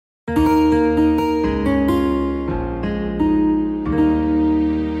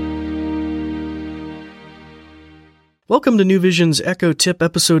Welcome to New Vision's Echo Tip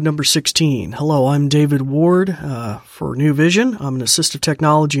episode number 16. Hello, I'm David Ward for New Vision. I'm an assistive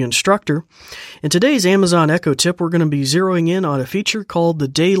technology instructor. In today's Amazon Echo Tip, we're going to be zeroing in on a feature called the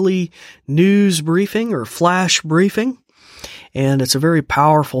Daily News Briefing or Flash Briefing. And it's a very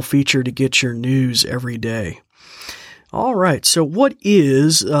powerful feature to get your news every day. All right, so what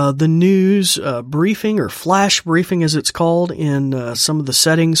is the news briefing or flash briefing as it's called in some of the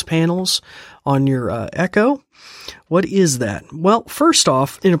settings panels on your Echo? What is that? Well, first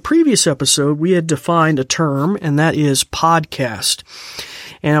off, in a previous episode, we had defined a term, and that is podcast.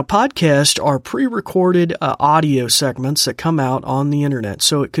 And a podcast are pre-recorded audio segments that come out on the internet.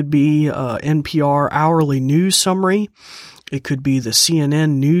 So it could be NPR hourly news summary. It could be the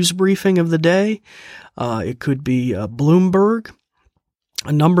CNN news briefing of the day. It could be Bloomberg,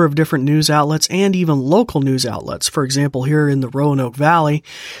 a number of different news outlets, and even local news outlets. For example, here in the Roanoke Valley,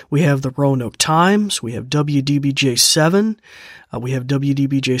 we have the Roanoke Times, we have WDBJ7, we have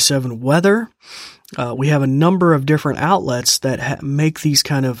WDBJ7 Weather. We have a number of different outlets that make these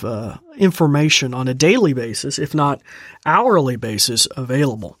kind of information on a daily basis, if not hourly basis,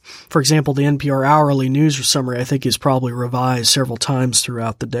 available. For example, the NPR hourly news summary, I think, is probably revised several times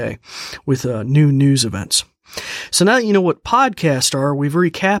throughout the day with new news events. So now that you know what podcasts are, we've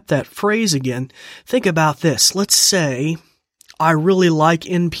recapped that phrase again. Think about this. Let's say I really like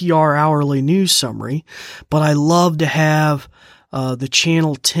NPR hourly news summary, but I love to have the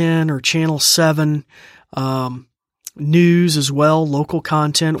Channel 10 or Channel 7 news as well, local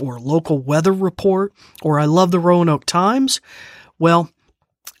content or local weather report, or I love the Roanoke Times. Well,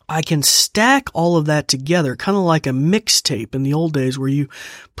 I can stack all of that together, kind of like a mixtape in the old days where you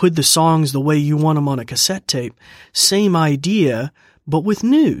put the songs the way you want them on a cassette tape. Same idea, but with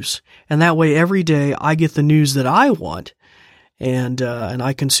news. And that way every day I get the news that I want and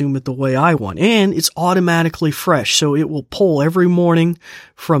I consume it the way I want. And it's automatically fresh. So it will pull every morning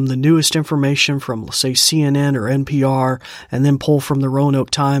from the newest information from, let's say, CNN or NPR, and then pull from the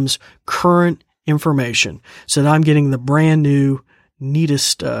Roanoke Times current information so that I'm getting the brand new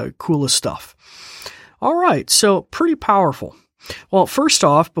neatest, coolest stuff. All right, so pretty powerful. Well, first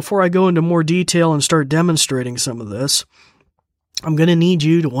off, before I go into more detail and start demonstrating some of this, I'm going to need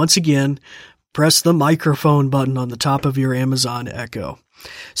you to once again press the microphone button on the top of your Amazon Echo.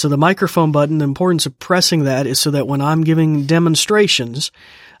 So the microphone button, the importance of pressing that is so that when I'm giving demonstrations,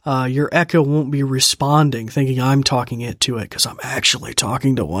 your Echo won't be responding, thinking I'm talking to it, because I'm actually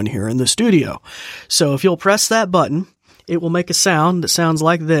talking to one here in the studio. So if you'll press that button, it will make a sound that sounds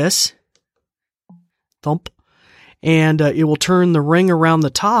like this. Thump. And it will turn the ring around the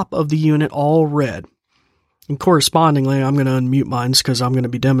top of the unit all red. And correspondingly, I'm going to unmute mine because I'm going to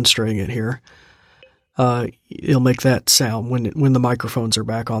be demonstrating it here. It'll make that sound when the microphones are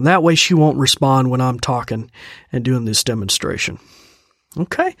back on. That way she won't respond when I'm talking and doing this demonstration.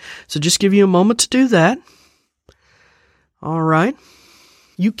 Okay, so just give you a moment to do that. All right.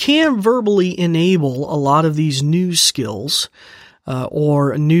 You can verbally enable a lot of these news skills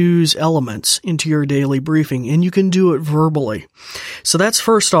or news elements into your daily briefing, and you can do it verbally. So that's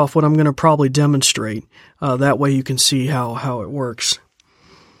first off what I'm going to probably demonstrate. That way you can see how it works.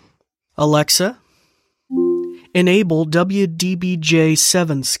 Alexa, enable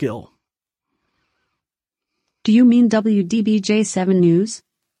WDBJ7 skill. Do you mean WDBJ7 News?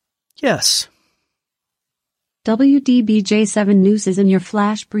 Yes. WDBJ7 News is in your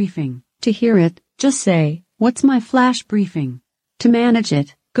flash briefing. To hear it, just say, "What's my flash briefing?" To manage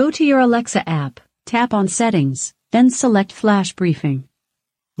it, go to your Alexa app, tap on Settings, then select Flash Briefing.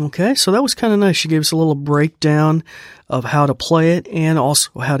 Okay, so that was kind of nice. She gave us a little breakdown of how to play it and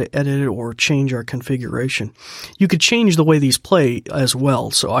also how to edit it or change our configuration. You could change the way these play as well.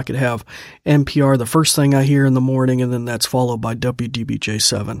 So I could have NPR the first thing I hear in the morning, and then that's followed by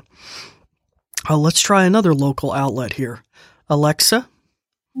WDBJ7. Let's try another local outlet here. Alexa,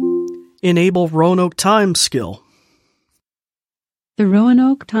 enable Roanoke Times skill. The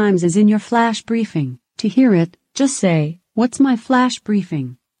Roanoke Times is in your flash briefing. To hear it, just say, "What's my flash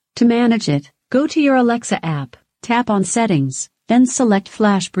briefing?" To manage it, go to your Alexa app, tap on Settings, then select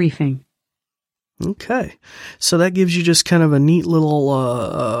Flash Briefing. Okay, so that gives you just kind of a neat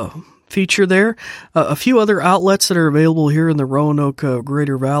little feature there. A few other outlets that are available here in the Roanoke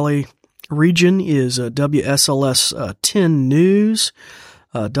Greater Valley region is WSLS 10 News,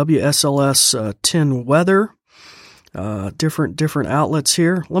 WSLS 10 Weather, different outlets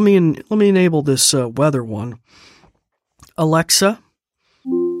here. Let me enable this weather one. Alexa,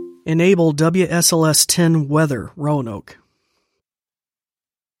 enable WSLS 10 Weather, Roanoke.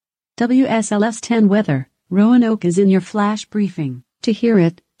 WSLS 10 Weather, Roanoke is in your flash briefing. To hear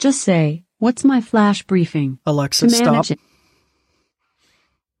it, just say, what's my flash briefing? Alexa, To manage stop. it.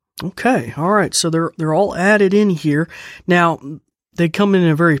 Okay, all right. So they're all added in here. Now, they come in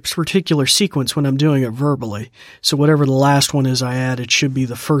a very particular sequence when I'm doing it verbally. So whatever the last one is I added should be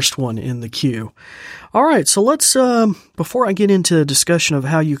the first one in the queue. All right, so let's, before I get into a discussion of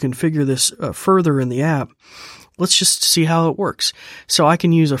how you configure this further in the app, let's just see how it works. So I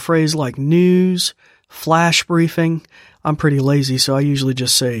can use a phrase like news, flash briefing. I'm pretty lazy, so I usually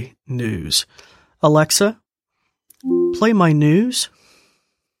just say news. Alexa, play my news.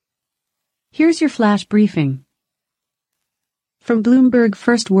 Here's your flash briefing. From Bloomberg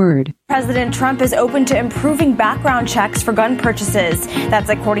First Word. President Trump is open to improving background checks for gun purchases. That's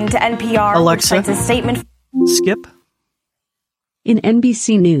according to NPR, Alexa, which cites a statement. Skip. In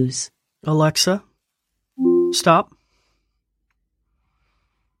NBC News. Alexa, stop.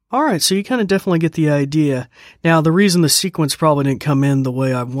 All right, so you kind of definitely get the idea. Now, the reason the sequence probably didn't come in the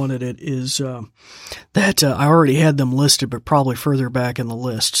way I wanted it is that I already had them listed, but probably further back in the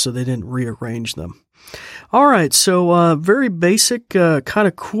list, so they didn't rearrange them. All right, so very basic, kind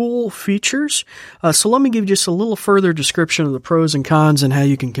of cool features. So let me give you just a little further description of the pros and cons and how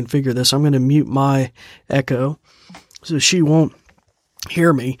you can configure this. I'm going to mute my Echo so she won't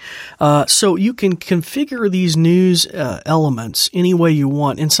hear me. So you can configure these news elements any way you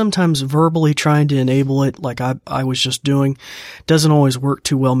want, and sometimes verbally trying to enable it, like I was just doing, doesn't always work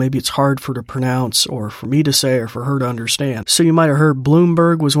too well. Maybe it's hard for her to pronounce, or for me to say, or for her to understand. So you might have heard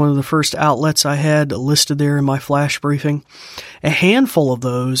Bloomberg was one of the first outlets I had listed there in my flash briefing. A handful of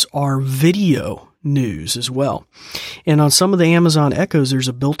those are video news as well. And on some of the Amazon Echoes, there's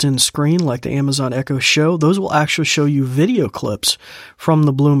a built-in screen like the Amazon Echo Show. Those will actually show you video clips from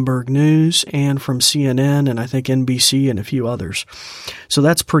the Bloomberg News and from CNN and I think NBC and a few others. So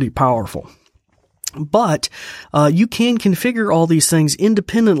that's pretty powerful. But you can configure all these things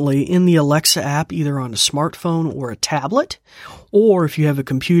independently in the Alexa app, either on a smartphone or a tablet. Or if you have a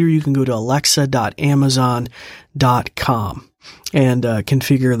computer, you can go to alexa.amazon.com and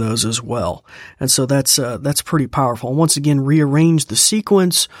configure those as well. And so that's pretty powerful. And once again, rearrange the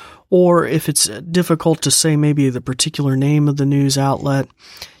sequence, or if it's difficult to say maybe the particular name of the news outlet,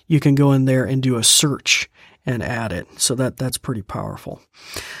 you can go in there and do a search and add it. So that's pretty powerful.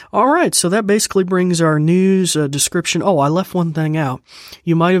 All right, so that basically brings our news description. Oh, I left one thing out.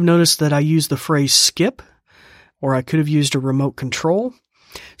 You might have noticed that I used the phrase skip, or I could have used a remote control.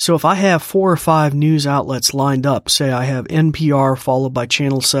 So if I have 4 or 5 news outlets lined up, say I have NPR followed by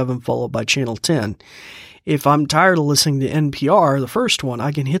Channel 7 followed by Channel 10, if I'm tired of listening to NPR, the first one,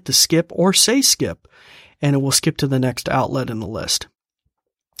 I can hit the skip or say skip, and it will skip to the next outlet in the list.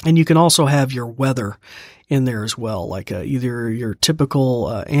 And you can also have your weather in there as well, like either your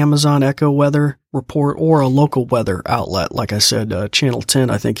typical Amazon Echo weather report or a local weather outlet. Like I said, Channel 10,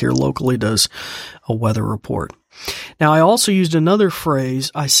 I think here locally does a weather report. Now, I also used another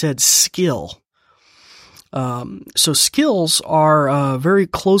phrase. I said skill. So skills are very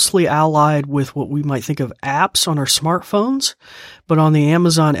closely allied with what we might think of apps on our smartphones. But on the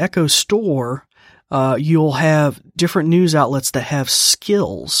Amazon Echo store, you'll have different news outlets that have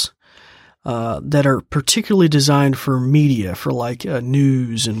skills that are particularly designed for media, for like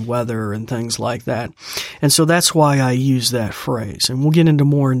news and weather and things like that. And so that's why I use that phrase. And we'll get into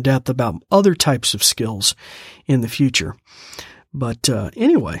more in depth about other types of skills in the future. But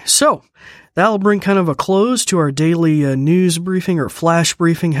anyway, so that'll bring kind of a close to our daily news briefing or flash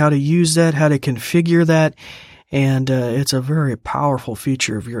briefing, how to use that, how to configure that. And it's a very powerful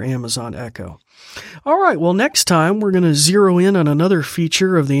feature of your Amazon Echo. All right, well, next time we're going to zero in on another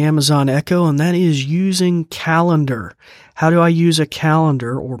feature of the Amazon Echo, and that is using calendar. How do I use a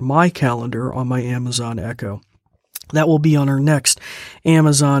calendar or my calendar on my Amazon Echo? That will be on our next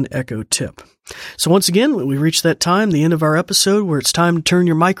Amazon Echo tip. So once again, we reached that time, the end of our episode, where it's time to turn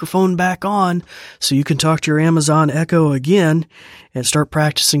your microphone back on so you can talk to your Amazon Echo again and start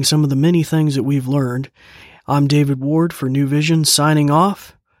practicing some of the many things that we've learned. I'm David Ward for New Vision, signing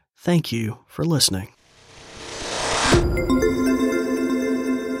off. Thank you for listening.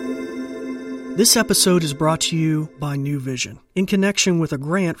 This episode is brought to you by New Vision in connection with a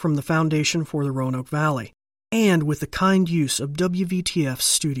grant from the Foundation for the Roanoke Valley and with the kind use of WVTF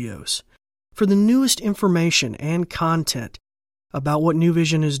Studios. For the newest information and content about what New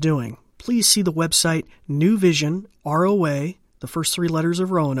Vision is doing, please see the website newvision, ROA, the first 3 letters of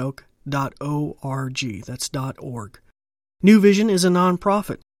Roanoke, .org. That's .org. New Vision is a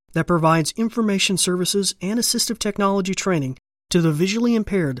nonprofit that provides information services and assistive technology training to the visually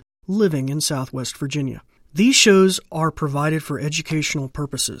impaired living in Southwest Virginia. These shows are provided for educational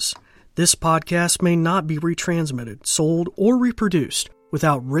purposes. This podcast may not be retransmitted, sold, or reproduced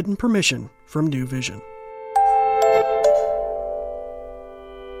without written permission from New Vision.